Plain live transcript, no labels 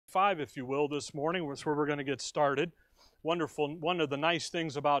5, if you will, this morning. That's where we're going to get started. Wonderful. One of the nice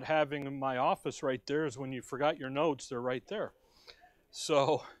things about having my office right there is when you forgot your notes, they're right there.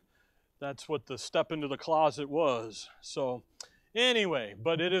 So that's what the step into the closet was. So anyway,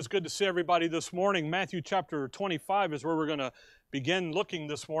 but it is good to see everybody this morning. Matthew chapter 25 is where we're going to begin looking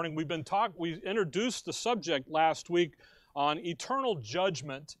this morning. We introduced the subject last week on eternal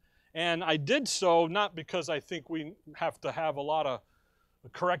judgment, and I did so not because I think we have to have a lot of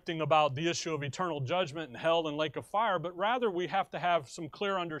correcting about the issue of eternal judgment and hell and lake of fire, but rather we have to have some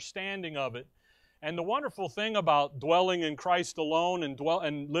clear understanding of it. And the wonderful thing about dwelling in Christ alone and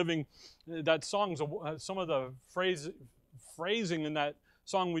living, that song's some of the phrasing in that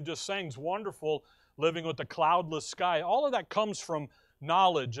song we just sang is wonderful. Living with the cloudless sky, all of that comes from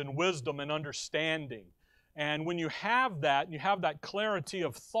knowledge and wisdom and understanding. And when you have that, and you have that clarity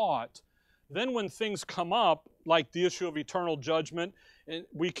of thought, then when things come up, like the issue of eternal judgment,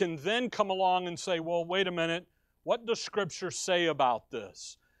 we can then come along and say, well, wait a minute, what does Scripture say about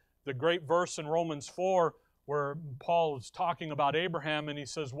this? The great verse in Romans 4 where Paul is talking about Abraham and he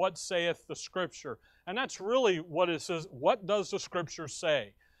says, what saith the Scripture? And that's really what it says. What does the Scripture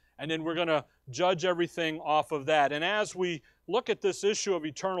say? And then we're going to judge everything off of that. And as we look at this issue of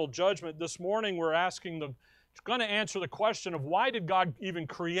eternal judgment, this morning we're going to answer the question of why did God even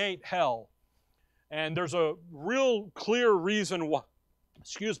create hell? And there's a real clear reason why.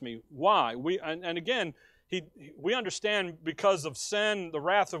 Why. We understand because of sin, the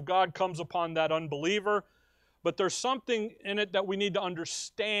wrath of God comes upon that unbeliever. But there's something in it that we need to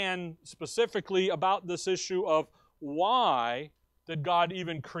understand specifically about this issue of why did God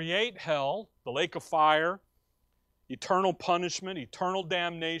even create hell, the lake of fire, eternal punishment, eternal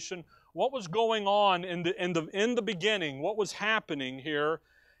damnation? What was going on in the beginning? What was happening here?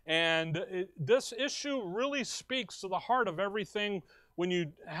 And this issue really speaks to the heart of everything when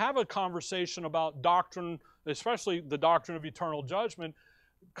you have a conversation about doctrine, especially the doctrine of eternal judgment.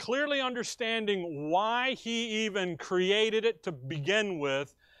 Clearly understanding why He even created it to begin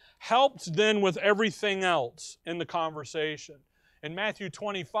with helps then with everything else in the conversation. In Matthew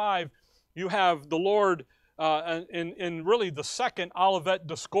 25, you have the Lord in really the second Olivet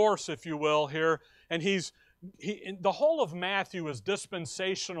discourse, if you will, here. And the whole of Matthew is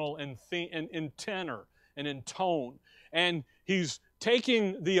dispensational in tenor and in tone. And He's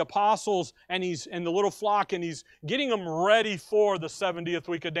taking the apostles and He's in the little flock and He's getting them ready for the 70th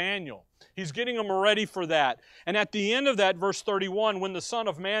week of Daniel. He's getting them ready for that. And at the end of that, verse 31, when the Son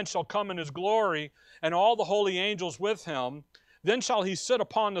of Man shall come in His glory and all the holy angels with Him, then shall He sit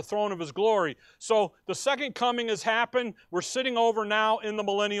upon the throne of His glory. So the second coming has happened. We're sitting over now in the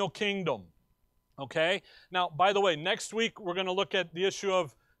millennial kingdom. Okay? Now, by the way, next week we're going to look at the issue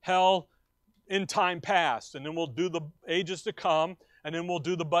of hell in time past. And then we'll do the ages to come. And then we'll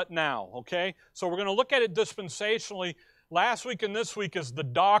do the but now. Okay? So we're going to look at it dispensationally. Last week and this week is the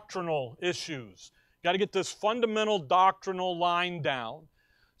doctrinal issues. Got to get this fundamental doctrinal line down.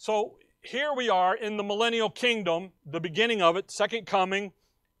 So here we are in the millennial kingdom, the beginning of it, second coming.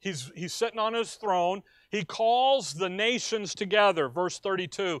 He's sitting on His throne. He calls the nations together, verse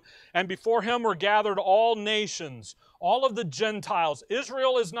 32. And before Him were gathered all nations, all of the Gentiles.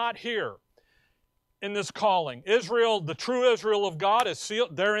 Israel is not here in this calling. Israel, the true Israel of God, is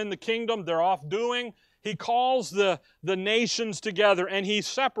sealed. They're in the kingdom. They're off doing. He calls the nations together, and He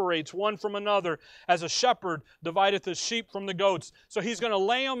separates one from another as a shepherd divideth his sheep from the goats. So He's going to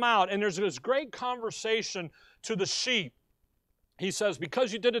lay them out, and there's this great conversation to the sheep. He says,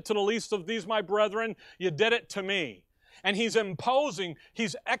 because you did it to the least of these, my brethren, you did it to me. And He's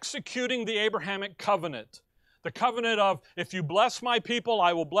executing the Abrahamic covenant. The covenant of, if you bless my people,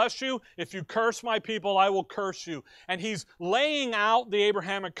 I will bless you. If you curse my people, I will curse you. And He's laying out the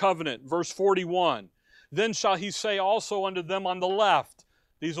Abrahamic covenant, verse 41. Then shall He say also unto them on the left,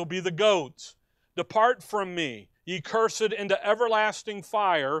 these will be the goats, depart from me, ye cursed, into everlasting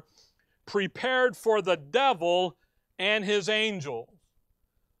fire, prepared for the devil and his angels.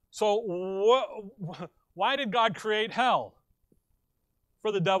 So why did God create hell?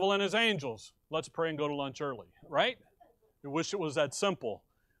 For the devil and his angels. Let's pray and go to lunch early, right? I wish it was that simple.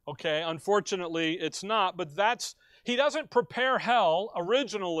 Okay, unfortunately it's not, but He doesn't prepare hell.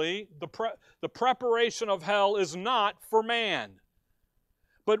 Originally, the preparation of hell is not for man,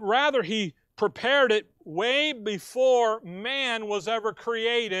 but rather He prepared it way before man was ever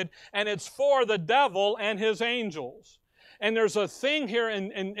created, and it's for the devil and his angels. And there's a thing here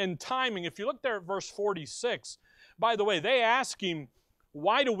in timing. If you look there at verse 46, by the way, they ask Him,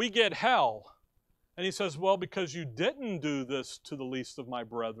 why do we get hell? And He says, well, because you didn't do this to the least of my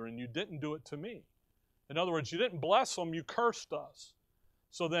brethren. You didn't do it to me. In other words, you didn't bless them, you cursed us.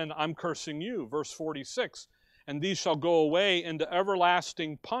 So then I'm cursing you. Verse 46, and these shall go away into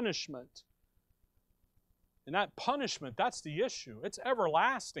everlasting punishment. And that punishment, that's the issue. It's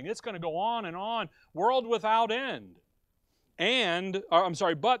everlasting. It's going to go on, world without end.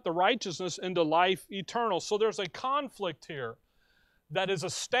 But the righteousness into life eternal. So there's a conflict here that is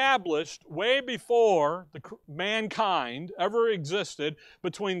established way before mankind ever existed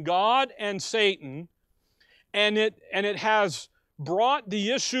between God and Satan, and it has brought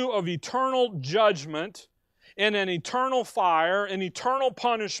the issue of eternal judgment and an eternal fire and eternal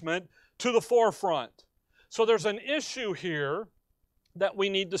punishment to the forefront. So there's an issue here that we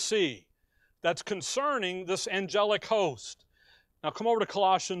need to see that's concerning this angelic host. Now come over to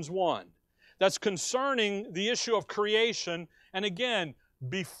Colossians 1. That's concerning the issue of creation. And again,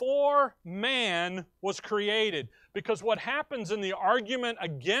 before man was created. Because what happens in the argument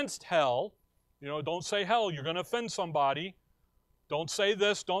against hell, don't say hell, you're going to offend somebody. Don't say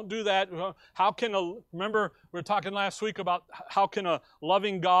this, don't do that. Remember we were talking last week about how can a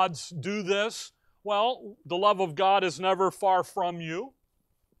loving God do this? Well, the love of God is never far from you.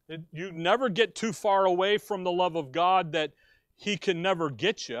 You never get too far away from the love of God that He can never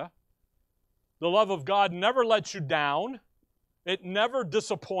get you. The love of God never lets you down. It never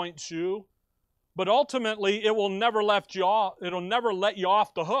disappoints you. But ultimately, it will never let you off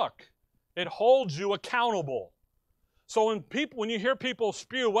the hook. It holds you accountable. So when you hear people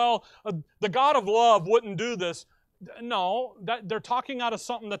spew, the God of love wouldn't do this. No, they're talking out of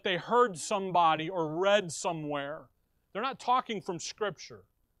something that they heard somebody or read somewhere. They're not talking from Scripture.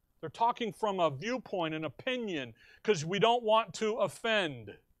 They're talking from a viewpoint, an opinion, because we don't want to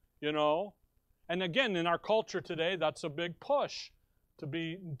offend, And again, in our culture today, that's a big push to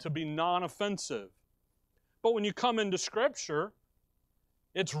be non-offensive. But when you come into Scripture,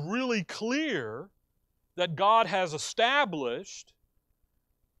 it's really clear that God has established,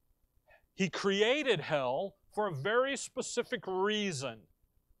 He created hell for a very specific reason.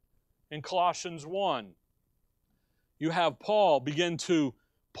 In Colossians 1, you have Paul begin to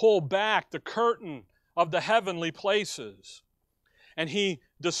pull back the curtain of the heavenly places. And he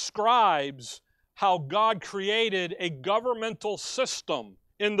describes how God created a governmental system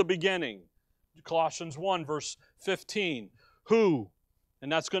in the beginning. Colossians 1, verse 15. Who,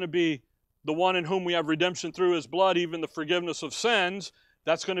 and that's going to be the one in whom we have redemption through His blood, even the forgiveness of sins.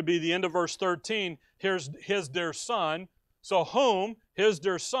 That's going to be the end of verse 13. Here's His dear Son. So whom, His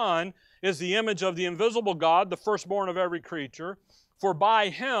dear Son, is the image of the invisible God, the firstborn of every creature. For by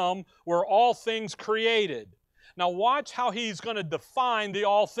Him were all things created. Now watch how He's going to define the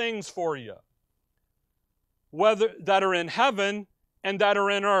all things for you. Whether that are in heaven and that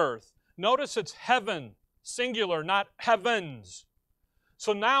are in earth. Notice it's heaven, singular, not heavens.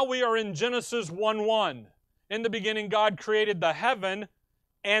 So now we are in Genesis 1:1. In the beginning God created the heaven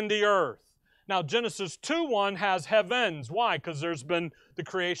and the earth. Now Genesis 2:1 has heavens. Why? Because there's been the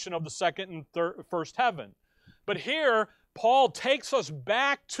creation of the second and first heaven. But here, Paul takes us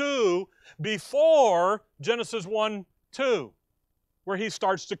back to before Genesis 1:2, where he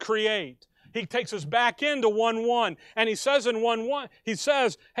starts to create. He takes us back into 1:1, and he says in 1:1, he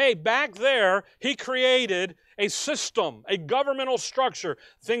says, hey, back there, He created a system, a governmental structure,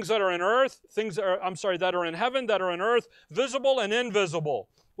 things that are in earth, that are in heaven, that are in earth, visible and invisible.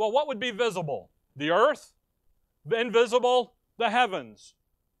 Well, what would be visible? The earth, the invisible, the heavens.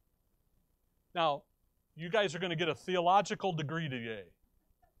 Now, you guys are going to get a theological degree today.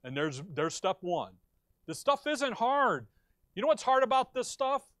 And there's step one. This stuff isn't hard. You know what's hard about this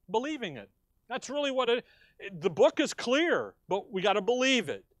stuff? Believing it. That's really what the book is clear, but we got to believe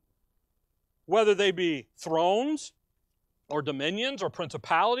it. Whether they be thrones or dominions or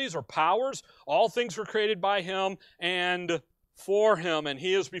principalities or powers, all things were created by Him and for Him, and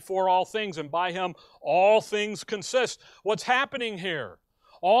He is before all things, and by Him all things consist. What's happening here?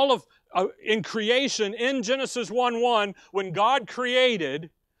 In creation, in Genesis 1:1, when God created,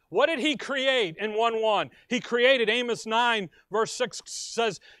 what did He create in 1:1? He created, Amos 9, verse 6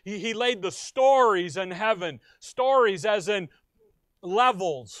 says, He laid the stories in heaven. Stories as in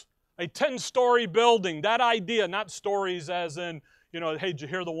levels. A 10-story building. That idea, not stories as in, hey, did you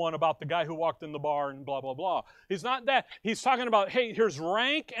hear the one about the guy who walked in the bar and blah, blah, blah. He's not that. He's talking about, hey, here's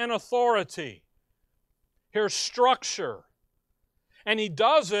rank and authority. Here's structure. And He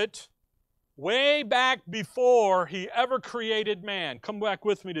does it way back before He ever created man. Come back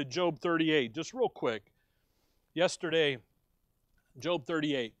with me to Job 38, just real quick. Yesterday, Job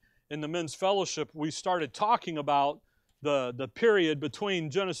 38, in the men's fellowship, we started talking about the period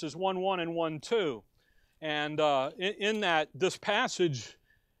between Genesis 1:1 and 1:2. And in that, this passage,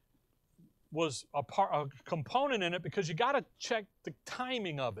 was a component in it because you got to check the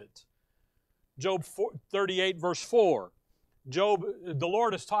timing of it. Job 38 verse 4. Job, the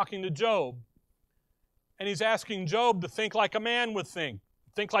Lord is talking to Job, and He's asking Job to think like a man would think.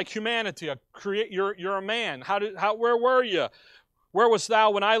 Think like humanity. You're a man. Where were you? Where wast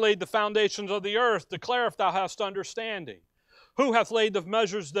thou when I laid the foundations of the earth? Declare if thou hast understanding. Who hath laid the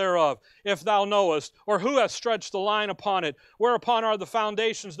measures thereof, if thou knowest? Or who hath stretched the line upon it? Whereupon are the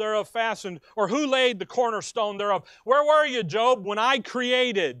foundations thereof fastened? Or who laid the cornerstone thereof? Where were you, Job, when I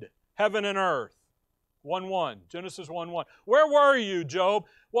created heaven and earth? 1:1, Genesis 1:1. Where were you, Job?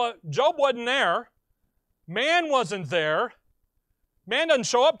 Well, Job wasn't there. Man wasn't there. Man doesn't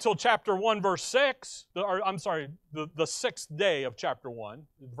show up till chapter 1, verse 6. The sixth day of chapter 1.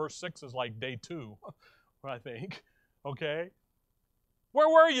 Verse 6 is like day 2, I think. Okay? Where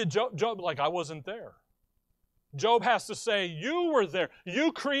were you, Job? Job, like, I wasn't there. Job has to say, you were there.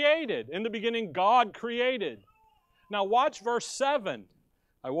 You created. In the beginning, God created. Now watch verse 7.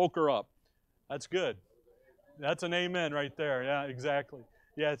 I woke her up. That's good. That's an amen right there. Yeah, exactly.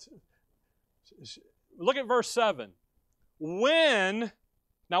 Yeah. Look at verse 7.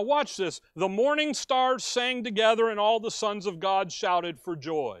 Now watch this, the morning stars sang together and all the sons of God shouted for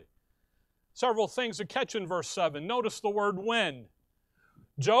joy. Several things to catch in verse 7. Notice the word when.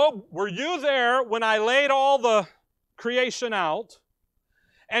 Job, were you there when I laid all the creation out?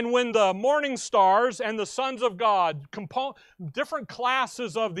 And when the morning stars and the sons of God, different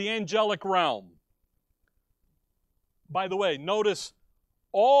classes of the angelic realm. By the way, notice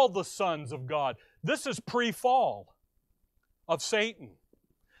all the sons of God. This is pre-fall of Satan.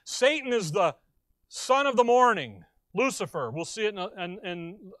 Satan is the son of the morning, Lucifer. We'll see it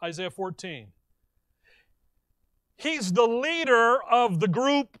in Isaiah 14. He's the leader of the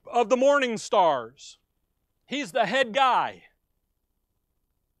group of the morning stars. He's the head guy.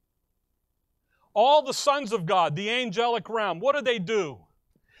 All the sons of God, the angelic realm, what do?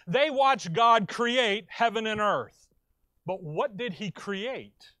 They watch God create heaven and earth. But what did He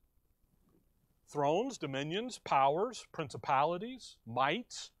create? Thrones, dominions, powers, principalities,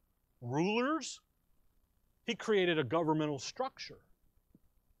 mights, rulers. He created a governmental structure.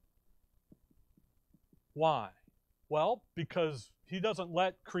 Why? Well, because He doesn't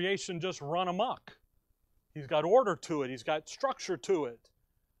let creation just run amok. He's got order to it. He's got structure to it.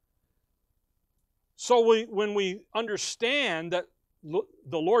 So when we understand that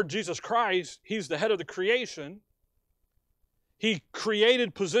the Lord Jesus Christ, He's the head of the creation, He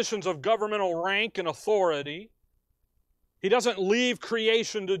created positions of governmental rank and authority. He doesn't leave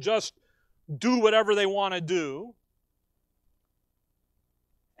creation to just do whatever they want to do.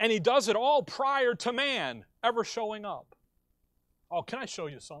 And He does it all prior to man ever showing up. Oh, can I show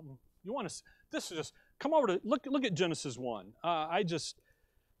you something? You want to? This is just, come over to, look at Genesis 1. I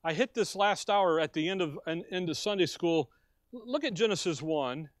hit this last hour at the end of Sunday school. Look at Genesis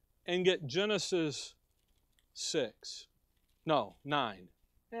 1 and get Genesis 6. No, 9.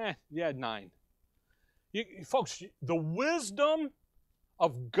 9. Folks, the wisdom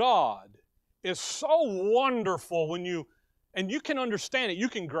of God is so wonderful when you can understand it. You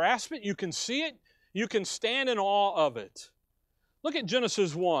can grasp it. You can see it. You can stand in awe of it. Look at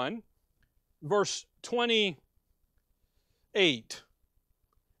Genesis 1, verse 28.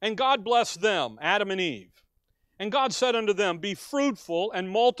 And God blessed them, Adam and Eve. And God said unto them, be fruitful and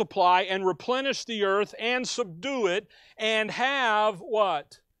multiply and replenish the earth and subdue it and have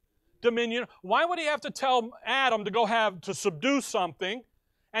what? Dominion. Why would He have to tell Adam to subdue something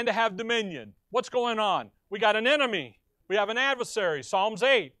and to have dominion? What's going on? We got an enemy. We have an adversary. Psalms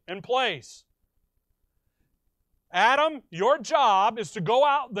 8 in place. Adam, your job is to go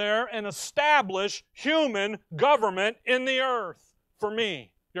out there and establish human government in the earth for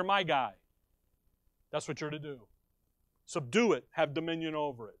me. You're my guy. That's what you're to do. Subdue it, have dominion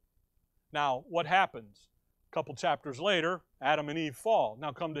over it. Now, what happens? A couple chapters later, Adam and Eve fall.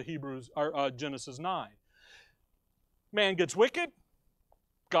 Now come to Genesis 9. Man gets wicked.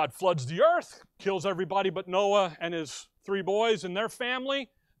 God floods the earth, kills everybody but Noah and his 3 boys and their family.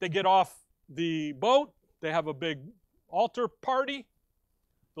 They get off the boat. They have a big altar party.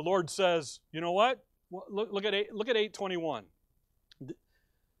 The Lord says, you know what? Look at 8:21.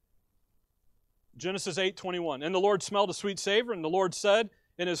 Genesis 8:21. And the Lord smelled a sweet savor, and the Lord said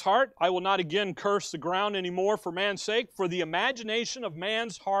in His heart, I will not again curse the ground anymore for man's sake, for the imagination of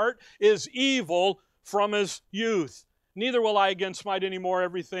man's heart is evil from his youth. Neither will I again smite anymore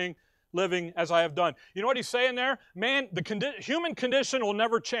everything living as I have done. You know what He's saying there? Man, the human condition will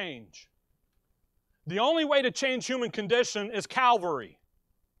never change. The only way to change human condition is Calvary.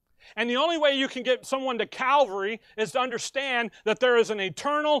 And the only way you can get someone to Calvary is to understand that there is an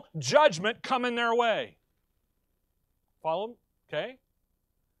eternal judgment coming their way. Follow? Okay?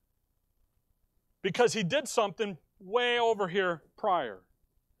 Because he did something way over here prior.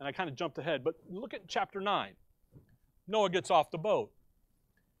 And I kind of jumped ahead. But look at chapter 9. Noah gets off the boat.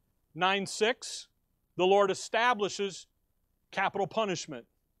 9:6, the Lord establishes capital punishment.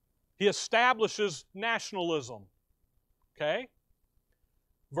 He establishes nationalism. Okay?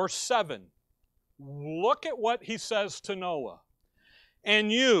 Verse 7. Look at what he says to Noah.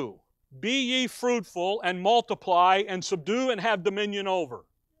 And you, be ye fruitful and multiply and subdue and have dominion over.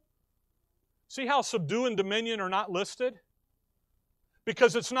 See how subdue and dominion are not listed?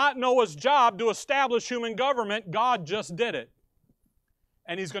 Because it's not Noah's job to establish human government. God just did it.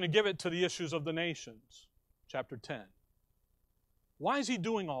 And He's going to give it to the issues of the nations. Chapter 10. Why is He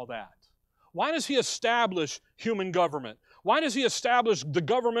doing all that? Why does He establish human government? Why does He establish the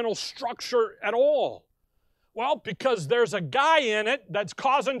governmental structure at all? Well, because there's a guy in it that's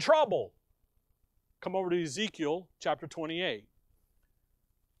causing trouble. Come over to Ezekiel chapter 28.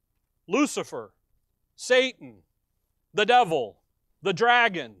 Lucifer, Satan, the devil, the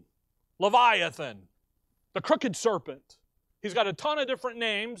dragon, Leviathan, the crooked serpent. He's got a ton of different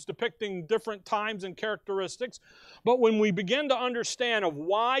names depicting different times and characteristics. But when we begin to understand of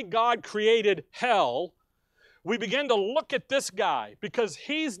why God created hell, we begin to look at this guy because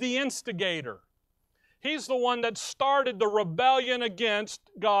he's the instigator. He's the one that started the rebellion against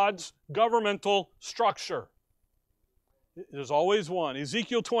God's governmental structure. There's always one.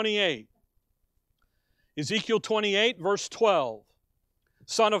 Ezekiel 28. Ezekiel 28, verse 12.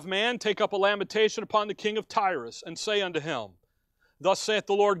 Son of man, take up a lamentation upon the king of Tyrus, and say unto him, Thus saith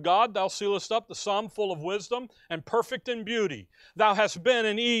the Lord God, Thou sealest up the sum full of wisdom and perfect in beauty. Thou hast been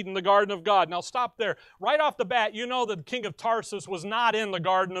in Eden, the garden of God. Now stop there. Right off the bat, you know that the king of Tarsus was not in the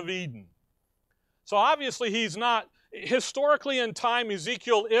Garden of Eden. So obviously he's not. Historically in time,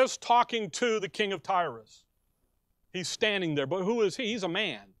 Ezekiel is talking to the king of Tyrus. He's standing there. But who is he? He's a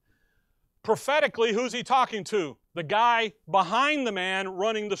man. Prophetically, who's he talking to? The guy behind the man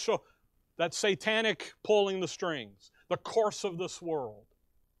running the show. That's satanic pulling the strings. The course of this world.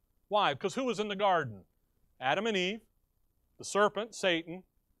 Why? Because who was in the garden? Adam and Eve, the serpent, Satan,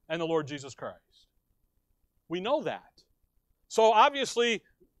 and the Lord Jesus Christ. We know that. So obviously,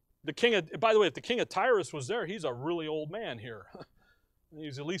 by the way, if the king of Tyrus was there, he's a really old man here.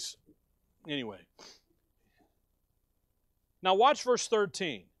 He's at least, anyway. Now watch verse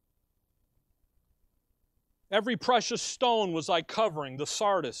 13. Every precious stone was thy covering, the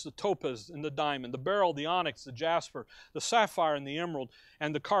sardius, the topaz, and the diamond, the beryl, the onyx, the jasper, the sapphire, and the emerald,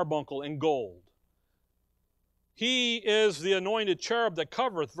 and the carbuncle, and gold. He is the anointed cherub that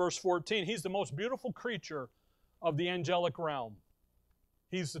covereth, verse 14. He's the most beautiful creature of the angelic realm.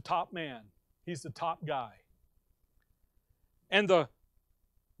 He's the top man. He's the top guy. And the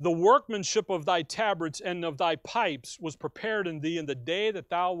workmanship of thy tabrets and of thy pipes was prepared in thee in the day that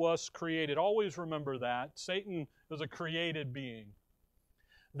thou wast created. Always remember that. Satan is a created being.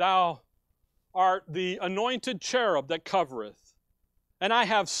 Thou art the anointed cherub that covereth, and I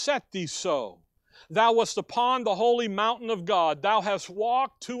have set thee so. Thou wast upon the holy mountain of God. Thou hast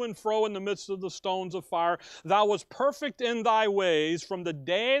walked to and fro in the midst of the stones of fire. Thou wast perfect in thy ways from the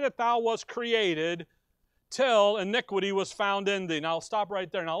day that thou wast created till iniquity was found in thee. Now, I'll stop right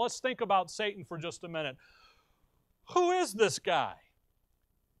there. Now, let's think about Satan for just a minute. Who is this guy?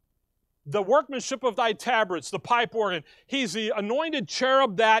 The workmanship of thy tabrets, the pipe organ. He's the anointed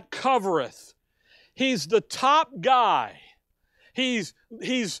cherub that covereth. He's the top guy. He's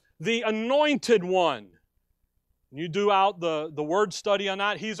the anointed one. You do out the word study on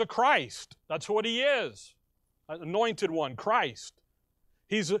that. He's a Christ. That's what he is. An anointed one, Christ.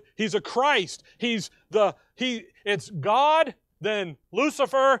 He's a Christ. It's God, then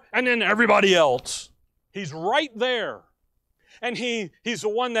Lucifer, and then everybody else. He's right there. And he's the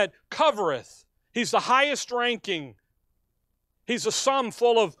one that covereth. He's the highest ranking. He's a sum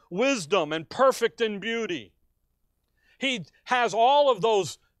full of wisdom and perfect in beauty. He has all of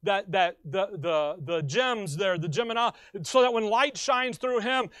those the gems there, the Gemini, so that when light shines through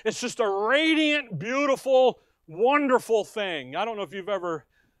him, it's just a radiant, beautiful, wonderful thing. I don't know if you've ever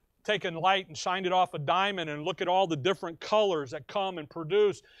taken light and shined it off a diamond and look at all the different colors that come and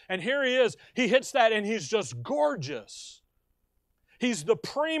produce. And here he is. He hits that and he's just gorgeous. He's the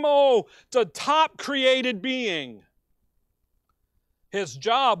primo, the top created being. His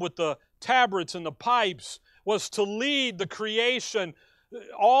job with the tabrets and the pipes was to lead the creation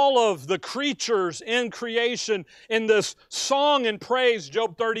all of the creatures in creation in this song and praise,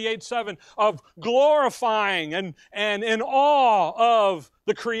 Job 38:7, of glorifying and in awe of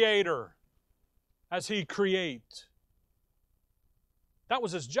the Creator as He creates. That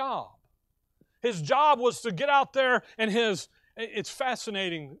was His job. His job was to get out there and it's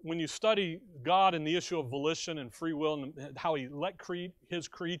fascinating when you study God and the issue of volition and free will and how He let His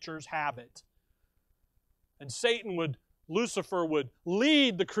creatures have it. And Lucifer would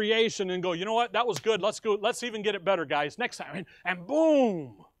lead the creation and go, you know what, that was good, let's go, let's even get it better, guys, next time. And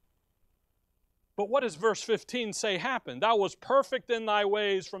boom! But what does verse 15 say happened? Thou wast perfect in thy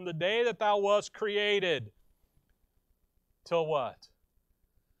ways from the day that thou wast created. Till what?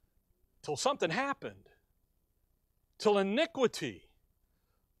 Till something happened. Till iniquity.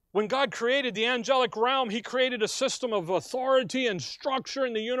 When God created the angelic realm, He created a system of authority and structure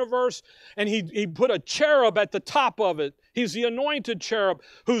in the universe, and He put a cherub at the top of it. He's the anointed cherub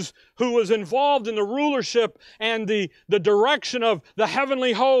who was involved in the rulership and the direction of the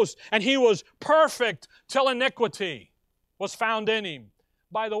heavenly host, and He was perfect till iniquity was found in Him.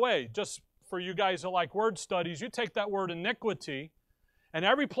 By the way, just for you guys who like word studies, you take that word iniquity, and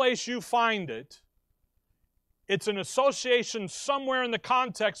every place you find it, it's an association somewhere in the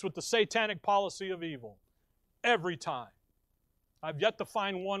context with the satanic policy of evil. Every time. I've yet to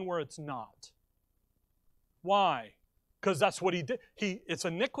find one where it's not. Why? Because that's what He did. It's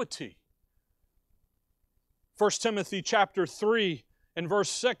iniquity. 1 Timothy chapter 3 and verse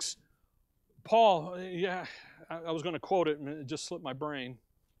 6, Paul, I was going to quote it and it just slipped my brain,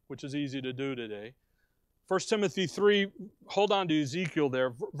 which is easy to do today. 1 Timothy 3, hold on to Ezekiel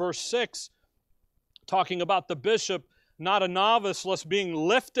there, verse 6, talking about the bishop, not a novice, lest being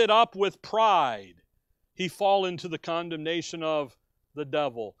lifted up with pride, he fall into the condemnation of the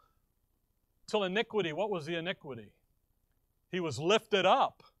devil. Till iniquity, what was the iniquity? He was lifted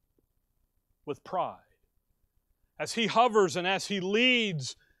up with pride. As He hovers and as He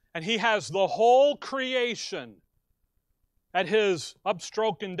leads, and He has the whole creation at His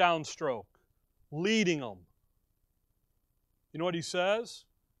upstroke and downstroke, leading them. You know what He says?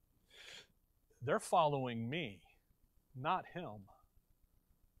 They're following me, not Him.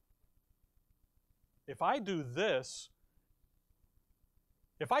 If I do this,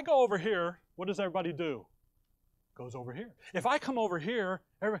 if I go over here, what does everybody do? Goes over here. If I come over here,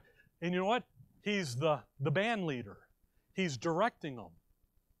 and you know what? He's the band leader. He's directing them.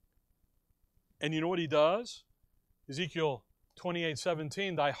 And you know what He does? Ezekiel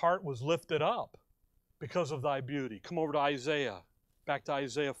 28:17, thy heart was lifted up because of thy beauty. Come over to Isaiah, back to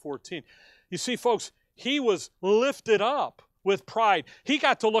Isaiah 14. You see, folks, He was lifted up with pride. He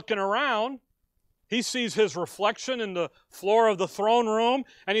got to looking around. He sees His reflection in the floor of the throne room,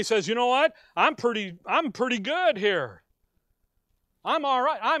 and He says, you know what? I'm pretty good here. I'm all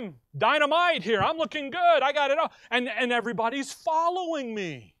right. I'm dynamite here. I'm looking good. I got it all. And everybody's following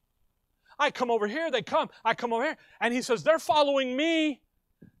me. I come over here, they come. I come over here. And He says, they're following me.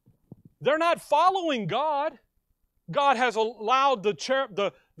 They're not following God. God has allowed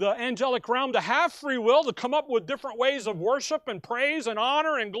the angelic realm to have free will, to come up with different ways of worship and praise and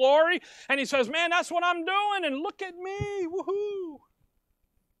honor and glory. And He says, man, that's what I'm doing, and look at me, woohoo.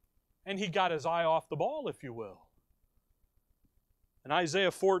 And He got His eye off the ball, if you will. In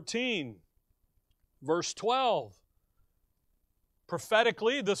Isaiah 14, verse 12,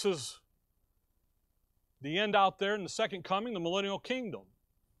 prophetically, this is the end out there in the second coming, the millennial kingdom.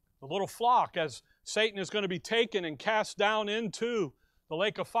 The little flock, as Satan is going to be taken and cast down into the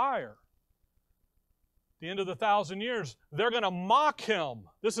lake of fire. The end of the 1,000 years, they're going to mock Him.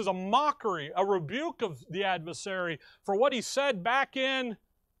 This is a mockery, a rebuke of the adversary for what he said back in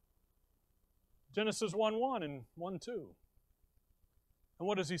Genesis 1:1 and 1:2. And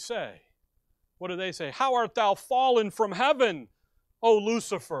what does he say? What do they say? How art thou fallen from heaven, O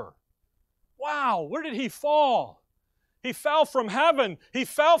Lucifer? Wow, where did he fall? He fell from heaven. He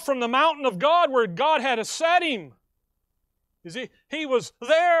fell from the mountain of God where God had set him. You see, he was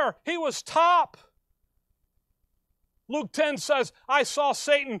there. He was top. Luke 10 says, I saw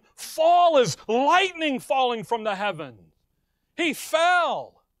Satan fall as lightning falling from the heavens. He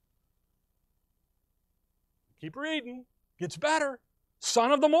fell. Keep reading. Gets better.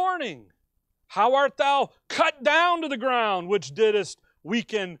 Son of the morning, how art thou cut down to the ground, which didst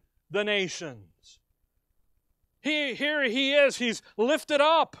weaken the nations? Here he is. He's lifted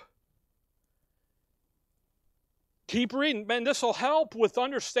up. Keep reading. Man, this will help with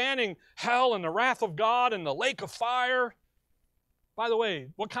understanding hell and the wrath of God and the lake of fire. By the way,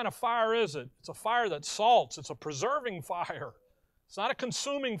 what kind of fire is it? It's a fire that salts. It's a preserving fire. It's not a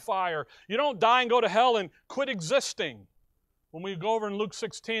consuming fire. You don't die and go to hell and quit existing. When we go over in Luke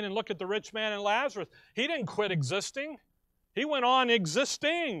 16 and look at the rich man and Lazarus, he didn't quit existing. He went on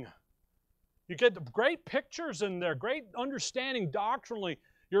existing. You get great pictures in there, great understanding doctrinally.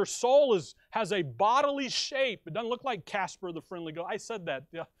 Your soul has a bodily shape. It doesn't look like Casper the Friendly Ghost. I said that.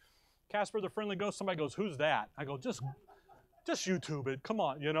 Yeah. Casper the Friendly Ghost. Somebody goes, who's that? I go, just YouTube it. Come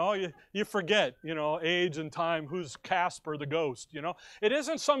on, you forget, age and time. Who's Casper the Ghost? It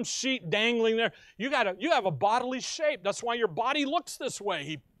isn't some sheet dangling there. You have a bodily shape. That's why your body looks this way.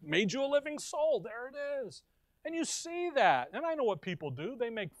 He made you a living soul. There it is. And you see that. And I know what people do. They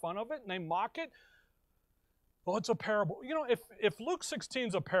make fun of it and they mock it. Well, it's a parable. If Luke 16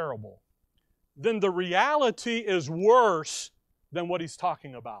 is a parable, then the reality is worse than what he's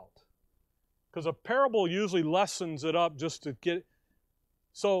talking about. Because a parable usually lessens it up just to get...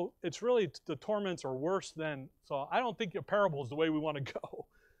 So it's really, the torments are worse than... So I don't think a parable is the way we want to go.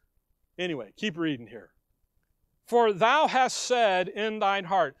 Anyway, keep reading here. For thou hast said in thine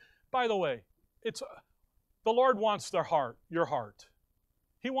heart... By the way, the Lord wants their heart, your heart.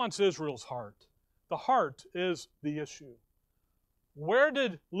 He wants Israel's heart. The heart is the issue. Where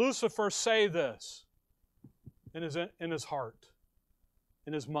did Lucifer say this? In his heart,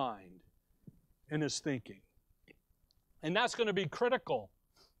 in his mind, in his thinking. And that's going to be critical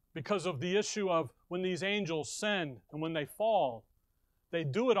because of the issue of when these angels sin and when they fall, they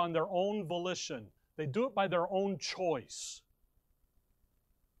do it on their own volition. They do it by their own choice.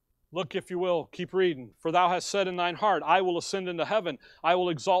 Look, if you will, keep reading. For thou hast said in thine heart, I will ascend into heaven. I will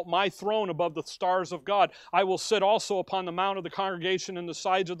exalt my throne above the stars of God. I will sit also upon the mount of the congregation in the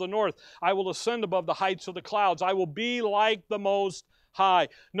sides of the north. I will ascend above the heights of the clouds. I will be like the Most High.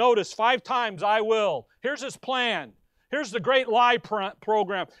 Notice 5 times, I will. Here's his plan. Here's the great lie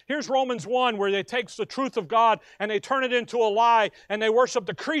program. Here's Romans 1 where they take the truth of God and they turn it into a lie and they worship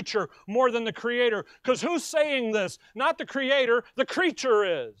the creature more than the Creator. Because who's saying this? Not the Creator, the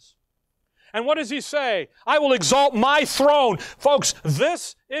creature is. And what does he say? I will exalt my throne. Folks,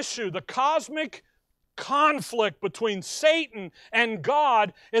 this issue, the cosmic conflict between Satan and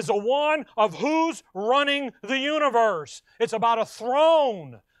God, is a one of who's running the universe. It's about a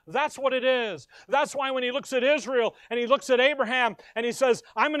throne. That's what it is. That's why when he looks at Israel and he looks at Abraham and he says,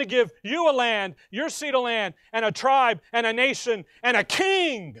 I'm going to give you a land, your seed a land, and a tribe, and a nation, and a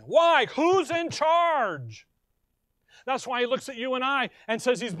king. Why? Who's in charge? That's why he looks at you and I and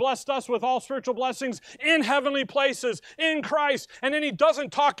says he's blessed us with all spiritual blessings in heavenly places, in Christ. And then he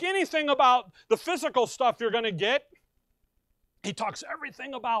doesn't talk anything about the physical stuff you're going to get. He talks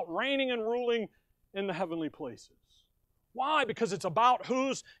everything about reigning and ruling in the heavenly places. Why? Because it's about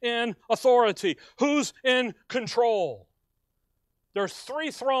who's in authority, who's in control. There's 3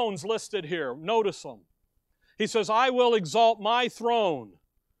 thrones listed here. Notice them. He says, I will exalt my throne.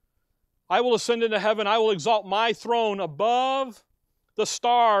 I will ascend into heaven. I will exalt my throne above the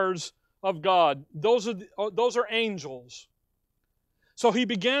stars of God. Those are angels. So he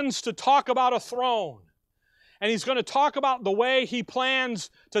begins to talk about a throne. And he's going to talk about the way he plans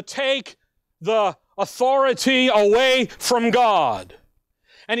to take the authority away from God.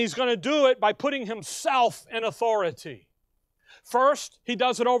 And he's going to do it by putting himself in authority. First, he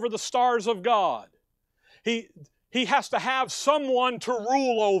does it over the stars of God. He has to have someone to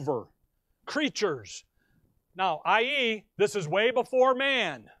rule over. Creatures. Now, i.e., this is way before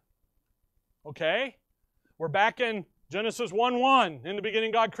man. Okay? We're back in Genesis 1:1. In the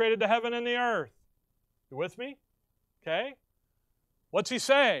beginning, God created the heaven and the earth. You with me? Okay? What's he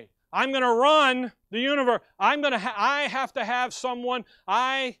say? I'm going to run the universe. I have to have someone.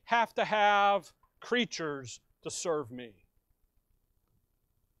 I have to have creatures to serve me.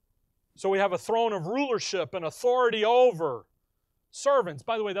 So we have a throne of rulership and authority over servants.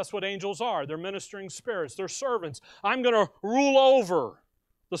 By the way, that's what angels are. They're ministering spirits. They're servants. I'm going to rule over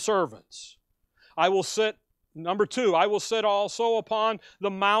the servants. I will sit, number 2, I will sit also upon the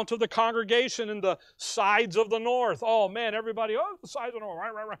mount of the congregation in the sides of the north. Oh man, everybody, the sides of the north,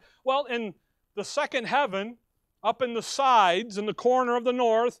 right. Well, in the second heaven, up in the sides, in the corner of the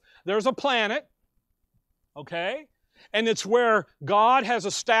north, there's a planet, okay? And it's where God has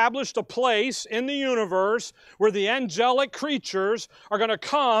established a place in the universe where the angelic creatures are going to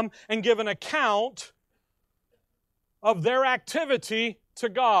come and give an account of their activity to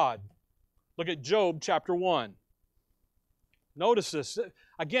God. Look at Job chapter 1. Notice this.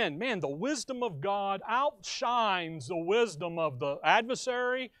 Again, man, the wisdom of God outshines the wisdom of the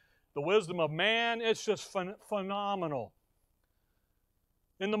adversary, the wisdom of man. It's just phenomenal.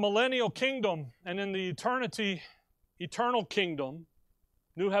 In the millennial kingdom and in the eternal kingdom,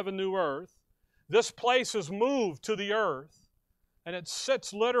 new heaven, new earth, this place is moved to the earth. And it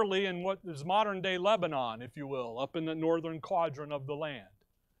sits literally in what is modern-day Lebanon, if you will, up in the northern quadrant of the land.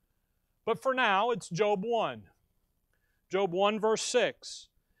 But for now, it's Job 1. Job 1, verse 6.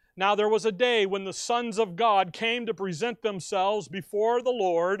 Now there was a day when the sons of God came to present themselves before the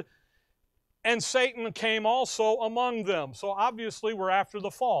Lord, and Satan came also among them. So obviously we're after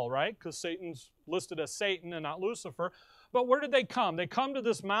the fall, right? Because Satan's listed as Satan and not Lucifer. But where did they come? They come to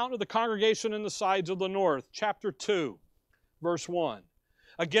this mount of the congregation in the sides of the north. Chapter 2, verse 1.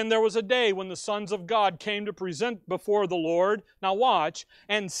 Again, there was a day when the sons of God came to present before the Lord. Now watch.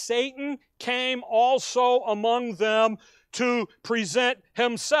 And Satan came also among them to present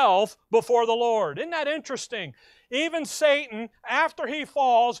himself before the Lord. Isn't that interesting? Even Satan, after he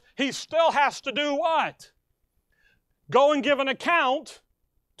falls, he still has to do what? Go and give an account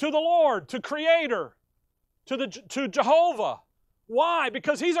to the Lord, to Creator, to Jehovah. Why?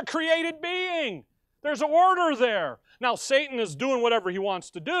 Because he's a created being. There's an order there. Now, Satan is doing whatever he wants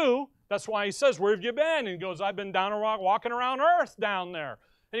to do. That's why he says, where have you been? And he goes, I've been down a rock, walking around earth down there.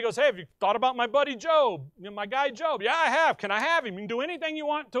 And he goes, hey, have you thought about my buddy Job? My guy Job? Yeah, I have. Can I have him? You can do anything you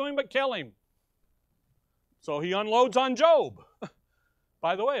want to him but kill him. So he unloads on Job.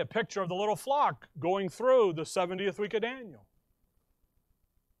 By the way, a picture of the little flock going through the 70th week of Daniel.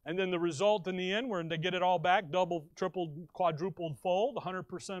 And then the result in the end, where they get it all back, double, tripled, quadrupled fold,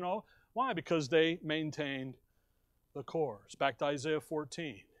 100% all. Why? Because they maintained the course. Back to Isaiah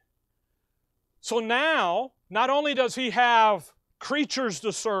 14. So now, not only does he have creatures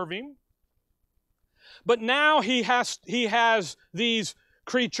to serve him, but now he has these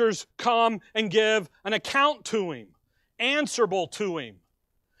creatures come and give an account to him, answerable to him.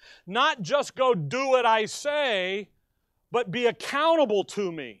 Not just go do what I say, but be accountable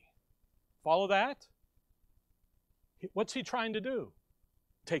to me. Follow that? What's he trying to do?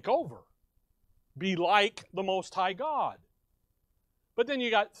 Take over. Be like the Most High God. But then you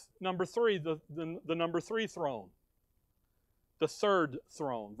got number 3, the number 3 throne. The third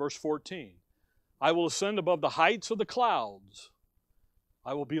throne, verse 14. I will ascend above the heights of the clouds.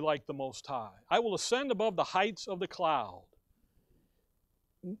 I will be like the Most High. I will ascend above the heights of the cloud.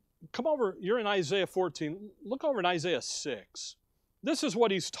 Come over, you're in Isaiah 14. Look over in Isaiah 6. This is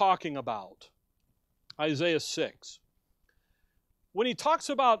what he's talking about. Isaiah 6. When he talks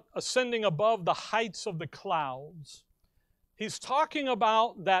about ascending above the heights of the clouds, he's talking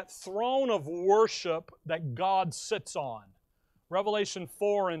about that throne of worship that God sits on. Revelation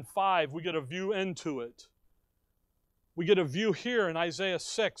 4 and 5, we get a view into it. We get a view here in Isaiah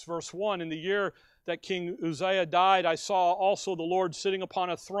 6, verse 1. In the year that King Uzziah died, I saw also the Lord sitting upon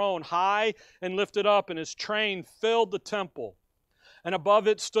a throne, high and lifted up, and his train filled the temple. And above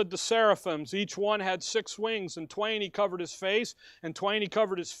it stood the seraphims. Each one had 6 wings, and twain he covered his face, and twain he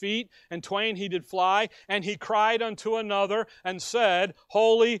covered his feet, and twain he did fly. And he cried unto another, and said,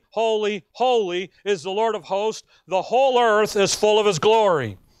 Holy, holy, holy is the Lord of hosts. The whole earth is full of his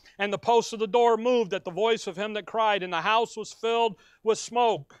glory. And the posts of the door moved at the voice of him that cried, and the house was filled with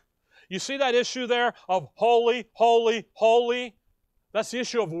smoke. You see that issue there of holy, holy, holy? That's the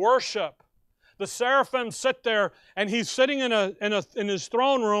issue of worship. The seraphim sit there, and he's sitting in his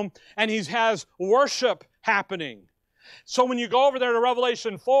throne room, and he has worship happening. So when you go over there to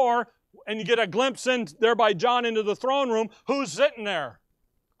Revelation 4, and you get a glimpse in there by John into the throne room, who's sitting there?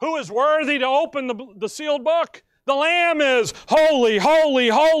 Who is worthy to open the sealed book? The Lamb is. Holy, holy,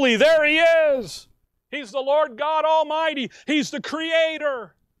 holy. There he is. He's the Lord God Almighty. He's the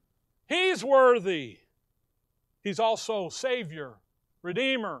Creator. He's worthy. He's also Savior,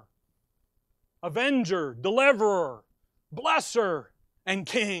 Redeemer, Avenger, Deliverer, Blesser, and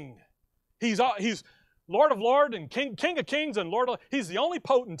King. He's Lord of Lords and King of Kings and Lord of... He's the only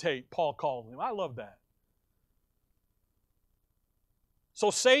potentate, Paul called him. I love that.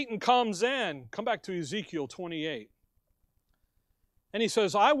 So Satan comes in. Come back to Ezekiel 28. And he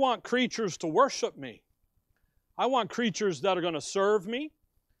says, I want creatures to worship me. I want creatures that are going to serve me.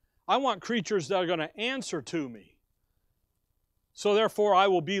 I want creatures that are going to answer to me. So therefore I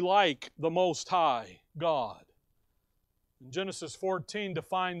will be like the Most High God. And Genesis 14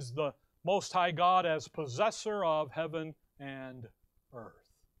 defines the Most High God as possessor of heaven and earth.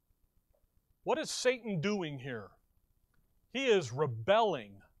 What is Satan doing here? He is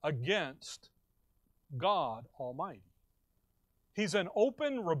rebelling against God Almighty. He's in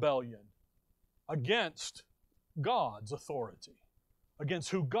open rebellion against God's authority, against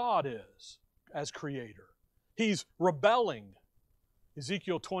who God is as Creator. He's rebelling.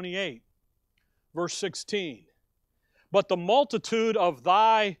 Ezekiel 28, verse 16. But the multitude of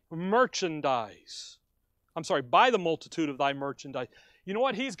thy merchandise. By the multitude of thy merchandise. You know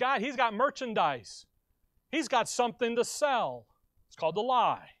what he's got? He's got merchandise. He's got something to sell. It's called the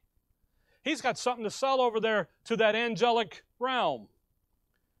lie. He's got something to sell over there to that angelic realm.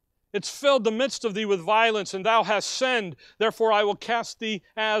 It's filled the midst of thee with violence, and thou hast sinned. Therefore I will cast thee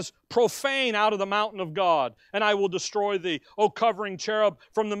as profane out of the mountain of God, and I will destroy thee, O covering cherub,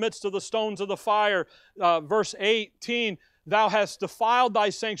 from the midst of the stones of the fire. Verse 18, thou hast defiled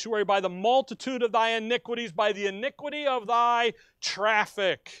thy sanctuary by the multitude of thy iniquities, by the iniquity of thy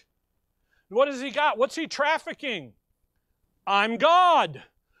traffic. What has he got? What's he trafficking? I'm God.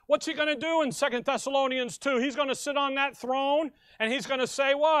 What's he going to do in 2 Thessalonians 2? He's going to sit on that throne, and he's going to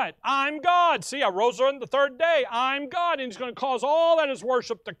say what? I'm God. See, I rose on the third day. I'm God. And he's going to cause all that is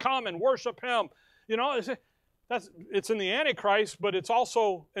worship to come and worship him. You know, it's in the Antichrist, but it's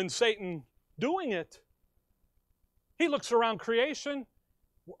also in Satan doing it. He looks around creation.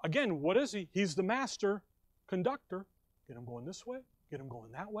 Again, what is he? He's the master conductor. Get him going this way. Get him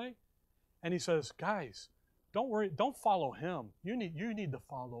going that way. And he says, guys, don't worry, don't follow him. You need to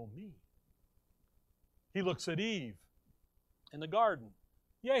follow me. He looks at Eve in the garden.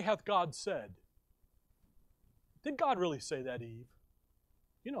 Yea, hath God said. Did God really say that, Eve?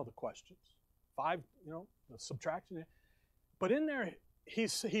 You know the questions. 5, the subtraction. But in there, he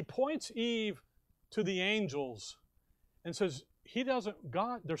points Eve to the angels and says,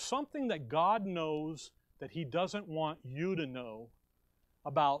 there's something that God knows that he doesn't want you to know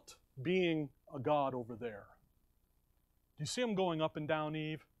about being a God over there. Do you see him going up and down,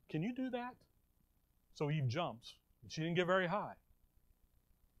 Eve? Can you do that? So Eve jumps. She didn't get very high.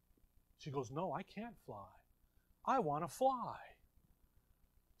 She goes, no, I can't fly. I want to fly.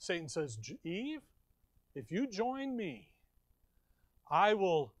 Satan says, Eve, if you join me, I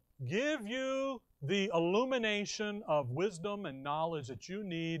will give you the illumination of wisdom and knowledge that you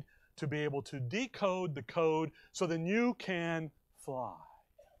need to be able to decode the code so then you can fly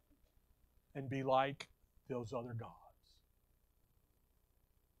and be like those other gods.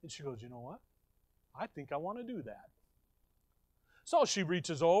 And she goes, you know what? I think I want to do that. So she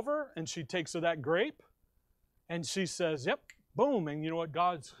reaches over and she takes of that grape and she says, yep, boom. And you know what?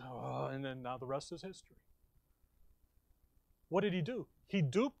 And then now the rest is history. What did he do? He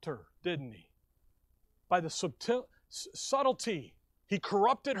duped her, didn't he? By the subtlety. He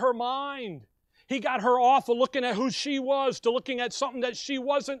corrupted her mind. He got her off of looking at who she was to looking at something that she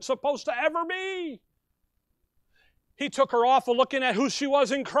wasn't supposed to ever be. He took her off of looking at who she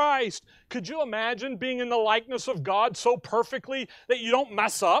was in Christ. Could you imagine being in the likeness of God so perfectly that you don't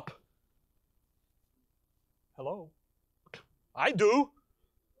mess up? Hello? I do.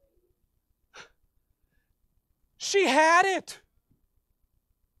 She had it.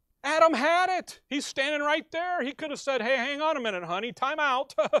 Adam had it. He's standing right there. He could have said, hey, hang on a minute, honey. Time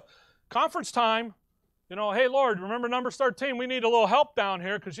out. Conference time. Hey, Lord, remember Numbers 13? We need a little help down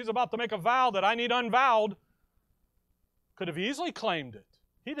here because she's about to make a vow that I need unvowed. Could have easily claimed it.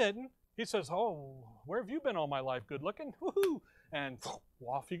 He didn't. He says, oh, where have you been all my life? Good looking? Woohoo! And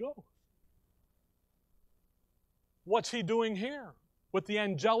off he goes. What's he doing here with the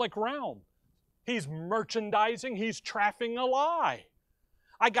angelic realm? He's merchandising. He's trafficking a lie.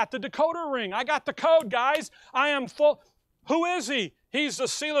 I got the decoder ring. I got the code, guys. I am full. Who is he? He's the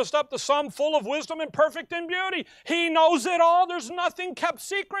sealest up the sum, full of wisdom and perfect in beauty. He knows it all. There's nothing kept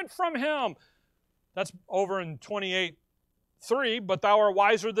secret from him. That's over in 28:3. But thou art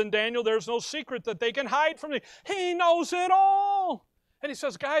wiser than Daniel. There's no secret that they can hide from thee. He knows it all. And he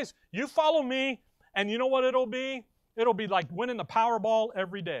says, guys, you follow me, and you know what it'll be? It'll be like winning the Powerball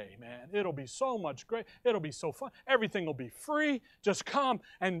every day, man. It'll be so much great. It'll be so fun. Everything will be free. Just come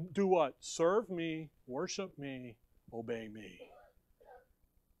and do what? Serve me, worship me, obey me.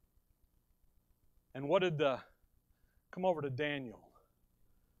 And come over to Daniel.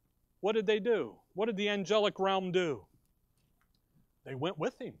 What did they do? What did the angelic realm do? They went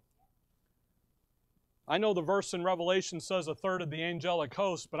with him. I know the verse in Revelation says 1/3 of the angelic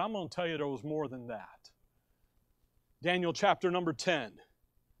host, but I'm going to tell you there was more than that. Daniel chapter number 10.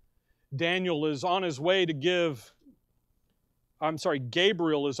 Gabriel is on his way to give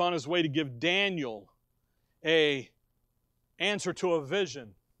Daniel an answer to a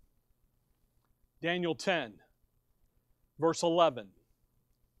vision. Daniel 10, verse 11.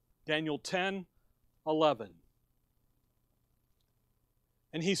 Daniel 10, 11.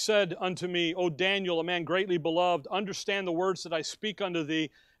 And he said unto me, O Daniel, a man greatly beloved, understand the words that I speak unto thee,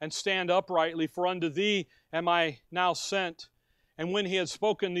 and stand uprightly, for unto thee am I now sent. And when he had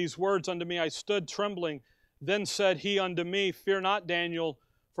spoken these words unto me, I stood trembling. Then said he unto me, Fear not, Daniel,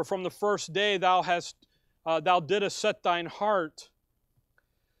 for from the first day thou didst set thine heart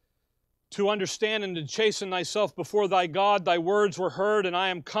to understand and to chasten thyself before thy God. Thy words were heard, and I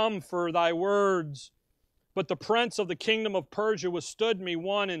am come for thy words. but the prince of the kingdom of Persia withstood me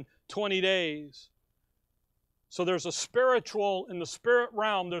 21 days. So there's a spiritual, in the spirit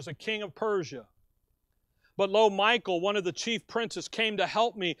realm, there's a king of Persia. But lo, Michael, one of the chief princes, came to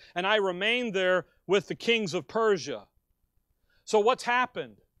help me, and I remained there with the kings of Persia. So what's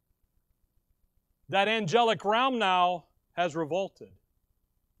happened? That angelic realm now has revolted.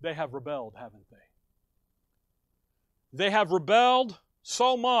 They have rebelled, haven't they? They have rebelled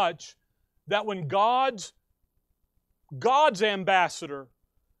so much that when God's ambassador,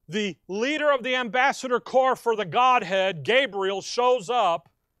 the leader of the ambassador corps for the Godhead, Gabriel, shows up,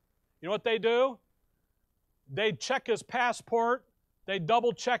 you know what they do? They check his passport. They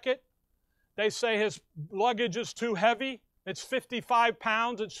double check it. They say his luggage is too heavy. It's 55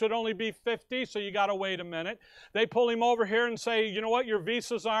 pounds. It should only be 50, so you got to wait a minute. They pull him over here and say, you know what, your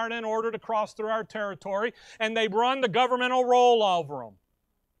visas aren't in order to cross through our territory. And they run the governmental roll over him.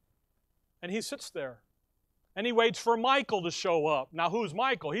 And he sits there. And he waits for Michael to show up. Now, who's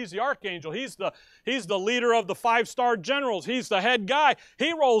Michael? He's the archangel. He's the leader of the 5-star generals. He's the head guy.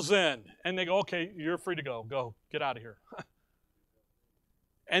 He rolls in. And they go, okay, you're free to go. Go. Get out of here.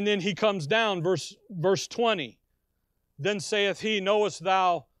 And then he comes down, verse 20. Then saith he, knowest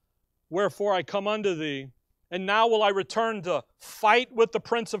thou wherefore I come unto thee? And now will I return to fight with the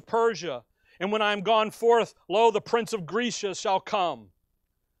prince of Persia. And when I am gone forth, lo, the prince of Grecia shall come.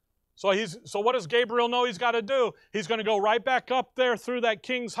 So what does Gabriel know he's got to do? He's going to go right back up there through that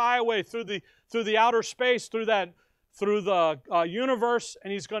King's Highway, through the outer space, through the universe,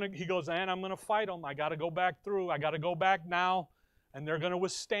 and he goes, and I'm going to fight them. I got to go back through. I got to go back now, and they're going to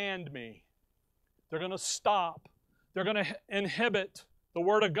withstand me. They're going to stop. They're going to inhibit the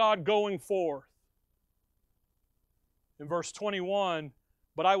Word of God going forth. In verse 21,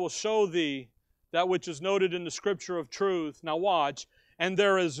 but I will show thee that which is noted in the Scripture of truth. Now watch. And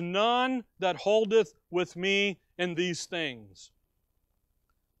there is none that holdeth with me in these things,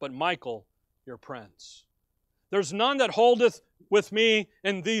 but Michael, your prince. There's none that holdeth with me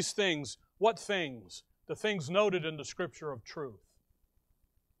in these things. What things? The things noted in the Scripture of truth.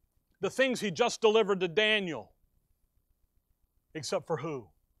 The things he just delivered to Daniel. Except for who?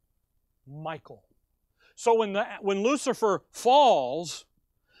 Michael. So when Lucifer falls,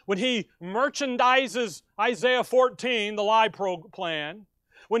 when he merchandises Isaiah 14, the lie plan,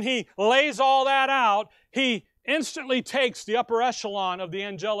 when he lays all that out, he instantly takes the upper echelon of the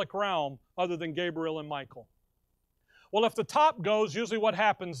angelic realm other than Gabriel and Michael. Well, if the top goes, usually what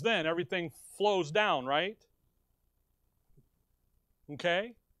happens then? Everything flows down, right?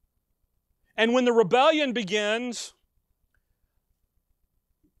 Okay? And when the rebellion begins,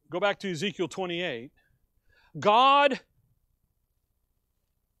 go back to Ezekiel 28, God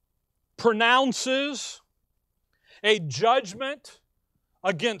pronounces a judgment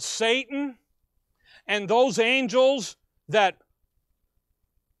against Satan and those angels that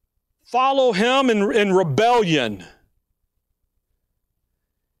follow him in rebellion.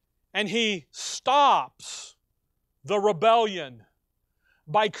 And he stops the rebellion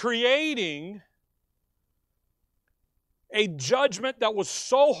by creating a judgment that was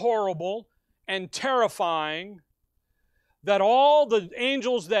so horrible and terrifying that all the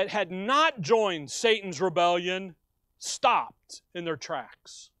angels that had not joined Satan's rebellion stopped in their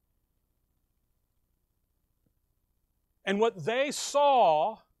tracks. And what they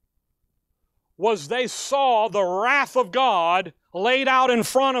saw was the wrath of God laid out in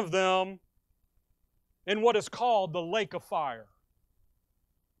front of them in what is called the lake of fire.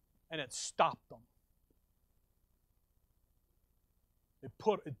 And it stopped them.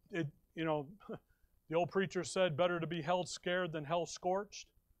 The old preacher said, better to be hell scared than hell scorched,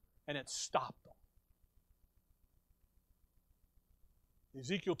 and it stopped them.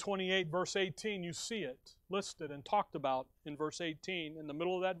 Ezekiel 28, verse 18, you see it listed and talked about in verse 18, in the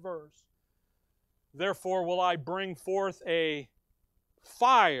middle of that verse. Therefore will I bring forth a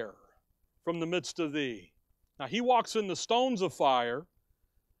fire from the midst of thee. Now he walks in the stones of fire,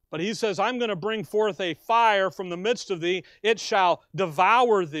 but he says, I'm going to bring forth a fire from the midst of thee. It shall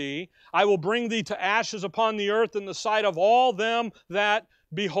devour thee. I will bring thee to ashes upon the earth in the sight of all them that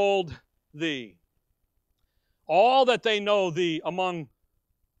behold thee. All that they know thee among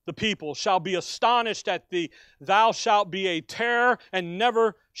the people shall be astonished at thee. Thou shalt be a terror, and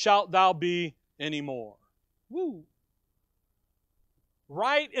never shalt thou be any more. Woo!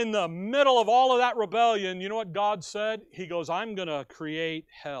 Right in the middle of all of that rebellion, you know what God said? He goes, I'm going to create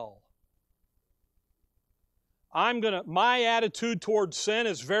hell. My attitude towards sin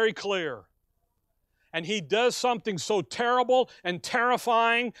is very clear. And he does something so terrible and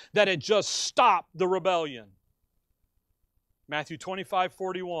terrifying that it just stopped the rebellion. Matthew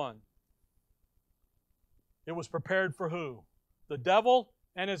 25:41. It was prepared for who? The devil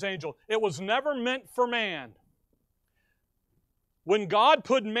and his angel. It was never meant for man. When God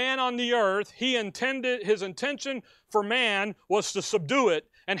put man on the earth, his intention for man was to subdue it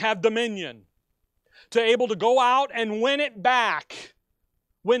and have dominion. To able to go out and win it back.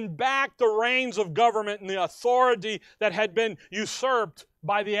 Win back the reins of government and the authority that had been usurped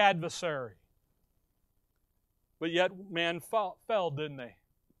by the adversary. But yet man fell, didn't they?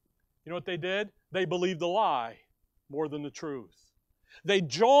 You know what they did? They believed the lie more than the truth. They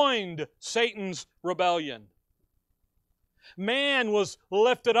joined Satan's rebellion. Man was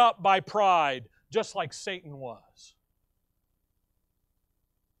lifted up by pride, just like Satan was.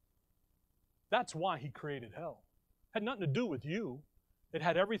 That's why he created hell. It had nothing to do with you. It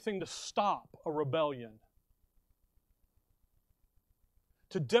had everything to stop a rebellion.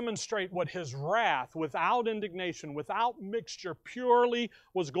 To demonstrate what his wrath, without indignation, without mixture, purely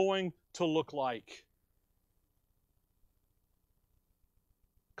was going to look like.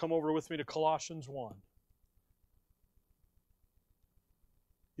 Come over with me to Colossians 1.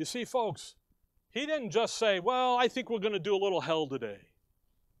 You see, folks, he didn't just say, well, I think we're going to do a little hell today.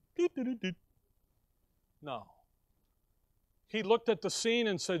 No. He looked at the scene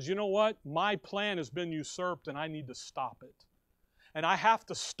and said, you know what? My plan has been usurped and I need to stop it. And I have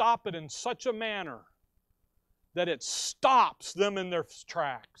to stop it in such a manner that it stops them in their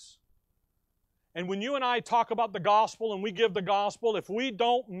tracks. And when you and I talk about the gospel and we give the gospel, if we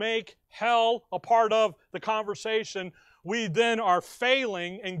don't make hell a part of the conversation, we then are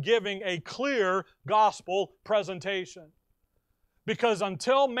failing in giving a clear gospel presentation. Because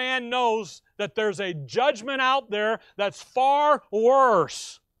until man knows that there's a judgment out there that's far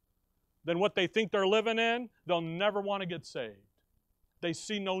worse than what they think they're living in, they'll never want to get saved. They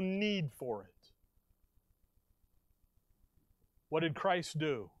see no need for it. What did Christ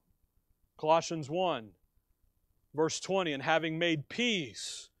do? Colossians 1, verse 20, and having made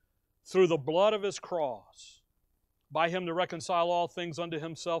peace through the blood of His cross, by Him to reconcile all things unto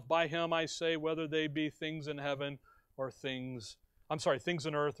Himself, by Him I say, whether they be things in heaven or things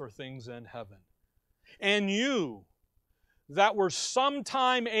in earth or things in heaven. And you that were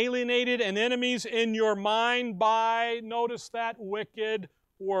sometime alienated and enemies in your mind by, notice that, wicked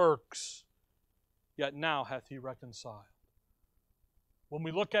works, yet now hath He reconciled. When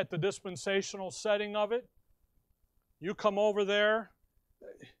we look at the dispensational setting of it, you come over there,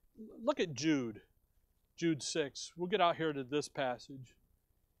 look at Jude 6. We'll get out here to this passage.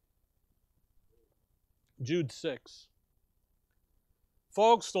 Jude 6.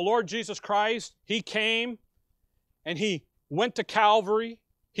 Folks, the Lord Jesus Christ, He came and He went to Calvary.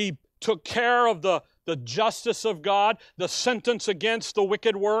 He took care of the justice of God, the sentence against the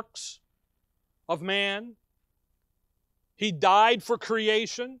wicked works of man. He died for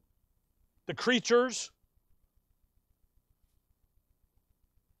creation, the creatures.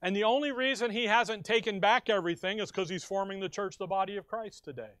 And the only reason He hasn't taken back everything is because He's forming the church, the body of Christ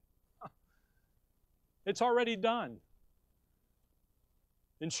today. It's already done.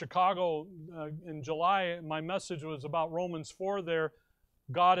 In Chicago, in July, my message was about Romans 4 there.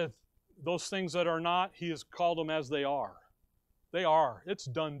 God, if those things that are not, He has called them as they are. They are. It's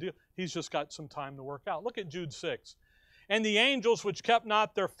done deal. He's just got some time to work out. Look at Jude 6. And the angels which kept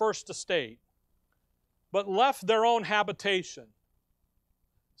not their first estate, but left their own habitation.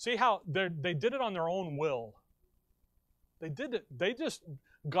 See how they did it on their own will. They did it.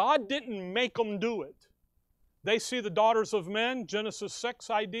 God didn't make them do it. They see the daughters of men, Genesis 6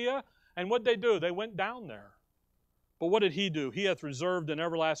 idea, and what'd they do? They went down there. But what did He do? He hath reserved in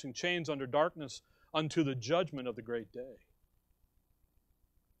everlasting chains under darkness unto the judgment of the great day.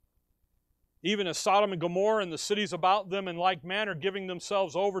 Even as Sodom and Gomorrah and the cities about them in like manner, giving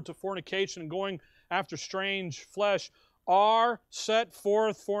themselves over to fornication and going after strange flesh, are set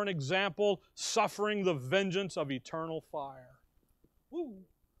forth for an example, suffering the vengeance of eternal fire. Woo.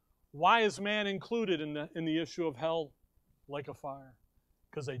 Why is man included in the issue of hell, lake of fire?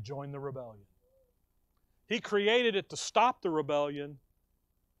 Because they joined the rebellion. He created it to stop the rebellion.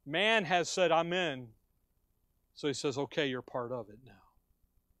 Man has said, I'm in. So He says, okay, you're part of it now.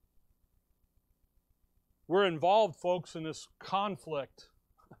 We're involved, folks, in this conflict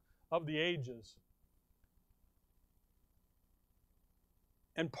of the ages.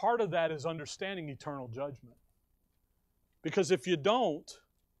 And part of that is understanding eternal judgment. Because if you don't,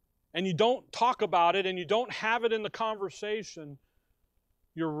 and you don't talk about it, and you don't have it in the conversation,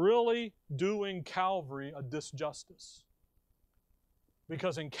 you're really doing Calvary a disjustice.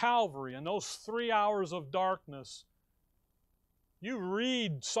 Because in Calvary, in those 3 hours of darkness, you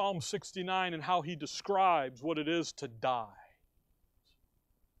read Psalm 69 and how he describes what it is to die.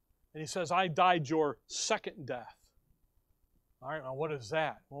 And he says, I died your second death. All right, now what is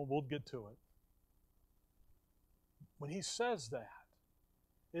that? Well, we'll get to it. When he says that,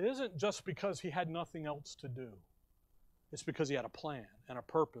 it isn't just because he had nothing else to do. It's because he had a plan and a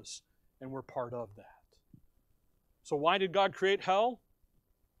purpose, and we're part of that. So why did God create hell?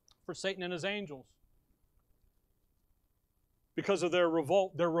 For Satan and his angels. Because of their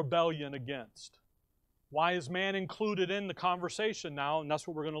revolt, their rebellion against. Why is man included in the conversation now? And that's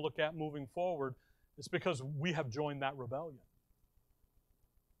what we're going to look at moving forward. It's because we have joined that rebellion.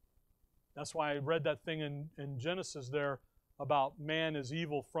 That's why I read that thing in Genesis there about man is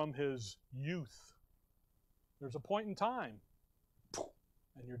evil from his youth. There's a point in time,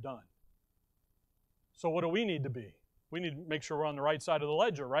 and you're done. So what do we need to be? We need to make sure we're on the right side of the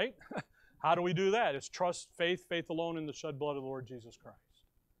ledger, right? How do we do that? It's trust, faith alone in the shed blood of the Lord Jesus Christ.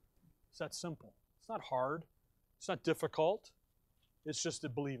 It's that simple. It's not hard. It's not difficult. It's just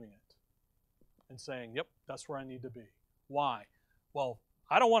believing it and saying, yep, that's where I need to be. Why? Well,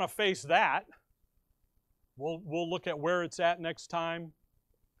 I don't want to face that. We'll look at where it's at next time.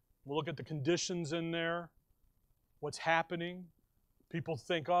 We'll look at the conditions in there, what's happening. People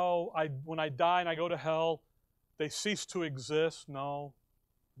think, oh, when I die and I go to hell, they cease to exist. No,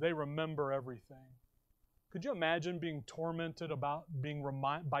 they remember everything. Could you imagine being tormented by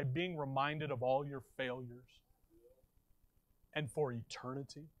being reminded of all your failures and for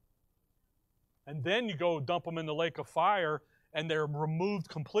eternity? And then you go dump them in the lake of fire and they're removed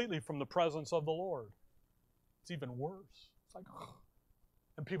completely from the presence of the Lord. It's even worse. It's like, ugh.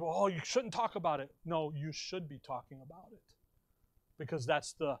 And people, oh, you shouldn't talk about it. No, you should be talking about it. Because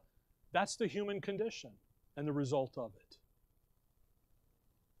that's the human condition and the result of it.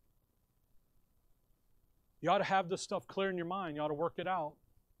 You ought to have this stuff clear in your mind. You ought to work it out.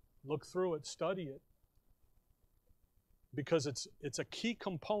 Look through it. Study it. Because it's a key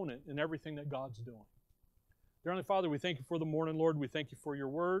component in everything that God's doing. Dear Heavenly Father, we thank you for the morning, Lord. We thank you for your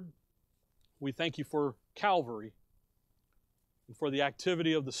word. We thank you for Calvary and for the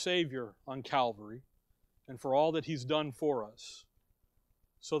activity of the Savior on Calvary and for all that He's done for us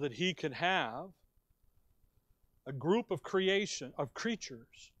so that He can have a group of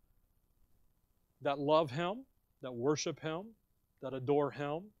creatures that love Him, that worship Him, that adore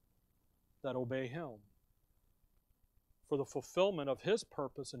Him, that obey Him for the fulfillment of His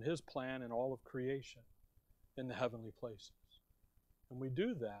purpose and His plan in all of creation in the heavenly places. And we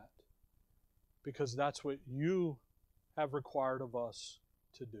do that because that's what you have required of us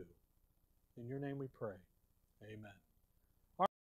to do. In your name we pray. Amen.